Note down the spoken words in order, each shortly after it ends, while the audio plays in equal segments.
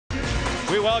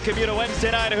We welcome you to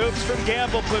Wednesday Night Hoops from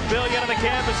Gamble Pavilion on the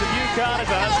campus of UConn as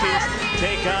the Huskies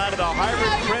take on the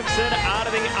Harvard Crimson out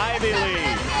of the Ivy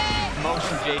League.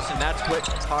 Motion, Jason, that's what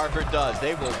Harvard does.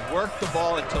 They will work the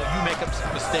ball until you make a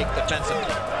mistake defensively.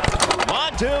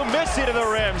 Mondu Missy to the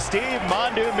rim. Steve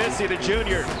Mondu Missy, the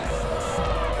junior.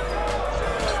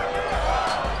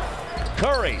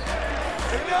 Curry.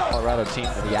 Colorado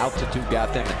team, the altitude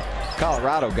got them, and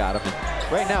Colorado got them. And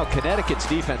right now, Connecticut's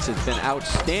defense has been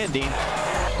outstanding.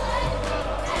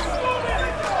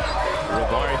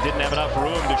 Rivard didn't have enough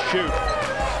room to shoot.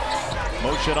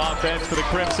 Motion offense for the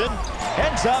Crimson.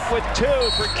 Ends up with 2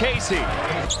 for Casey.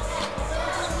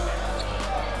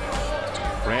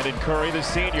 Brandon Curry, the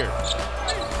senior.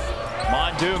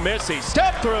 Mondu Missy,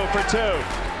 step through for 2.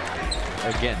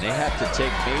 Again, they have to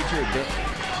take major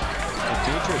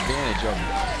advantage of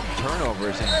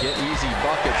turnovers and get easy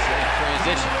buckets in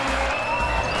transition.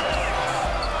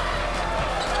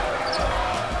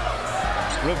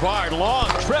 Rivard, long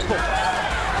triple.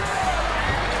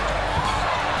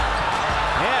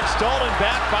 And stolen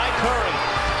back by Curry.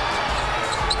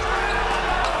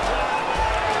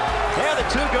 And the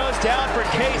 2 goes down for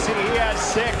Casey. He has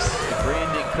 6.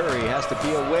 Brandon Curry has to be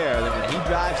aware that when he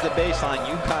drives the baseline,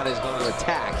 UConn is going to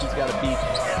attack. He's got to be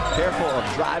careful of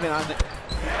driving into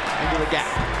the gap.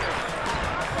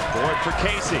 Board for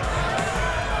Casey.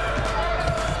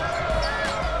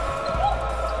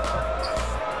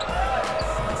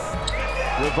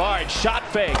 Rivard, shot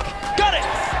fake. Got it!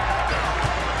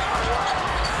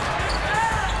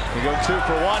 We go 2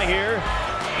 for 1 here.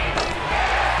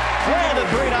 And the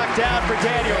 3 knocked down for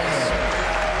Daniels.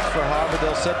 For Harvard,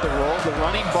 they'll set the roll, the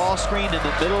running ball screen in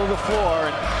the middle of the floor,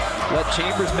 and let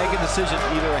Chambers make a decision,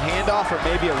 either a handoff or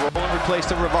maybe a roll and replace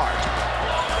to Rivard.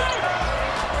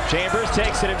 Chambers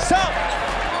takes it himself.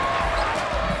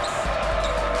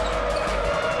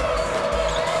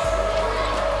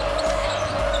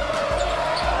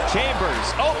 Chambers,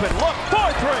 open look,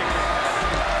 4-3.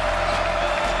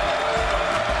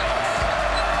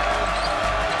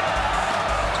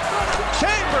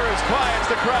 Chambers quiets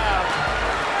the crowd.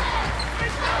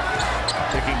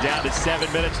 Ticking down to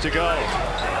 7 minutes to go.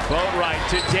 Boatwright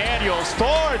to Daniels,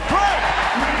 4-3.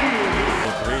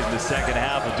 3 in the second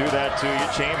half will do that to you.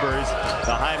 Chambers,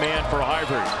 the high man for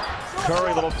Harvard.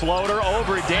 Curry, little floater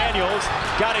over Daniels.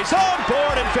 Got his own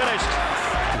board and finished.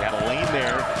 He had a lane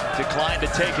there, declined to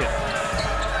take it.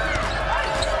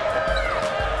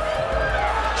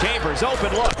 Chambers,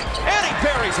 open look, and he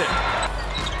buries it.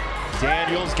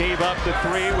 Daniels gave up the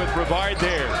 3 with Rivard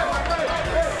there.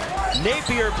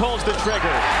 Napier pulls the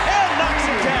trigger and knocks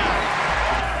it down.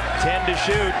 10 to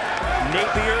shoot.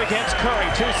 Napier against Curry,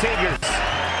 2 seniors.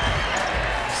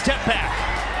 Step back.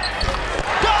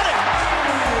 Got it!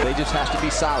 They just have to be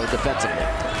solid defensively.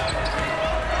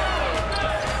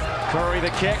 Curry the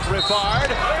kick, Rivard.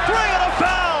 3 and a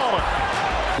foul!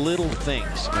 Little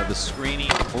things, the screening,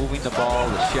 moving the ball,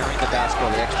 the sharing the basketball,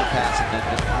 the extra pass, and then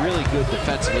really good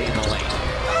defensively in the lane.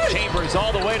 Chambers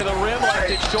all the way to the rim,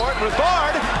 left it short.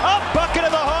 Rivard, a bucket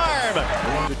of the harm.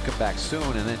 Could come back soon,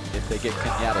 and then if they get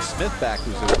Kenyatta Smith back,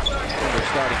 who's one of their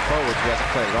starting forwards, who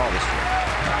hasn't played at all this year.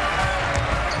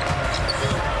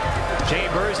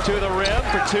 Chambers to the rim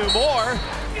for 2 more.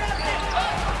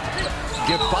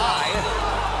 Goodbye.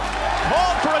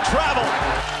 Called for a travel.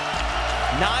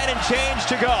 9 and change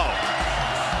to go.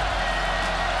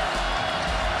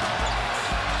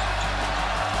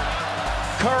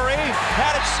 Curry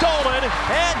had it stolen,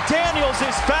 and Daniels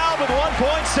is fouled with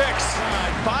 1.6.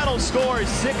 Final score is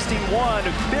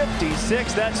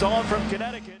 61-56. That's all from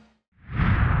Connecticut.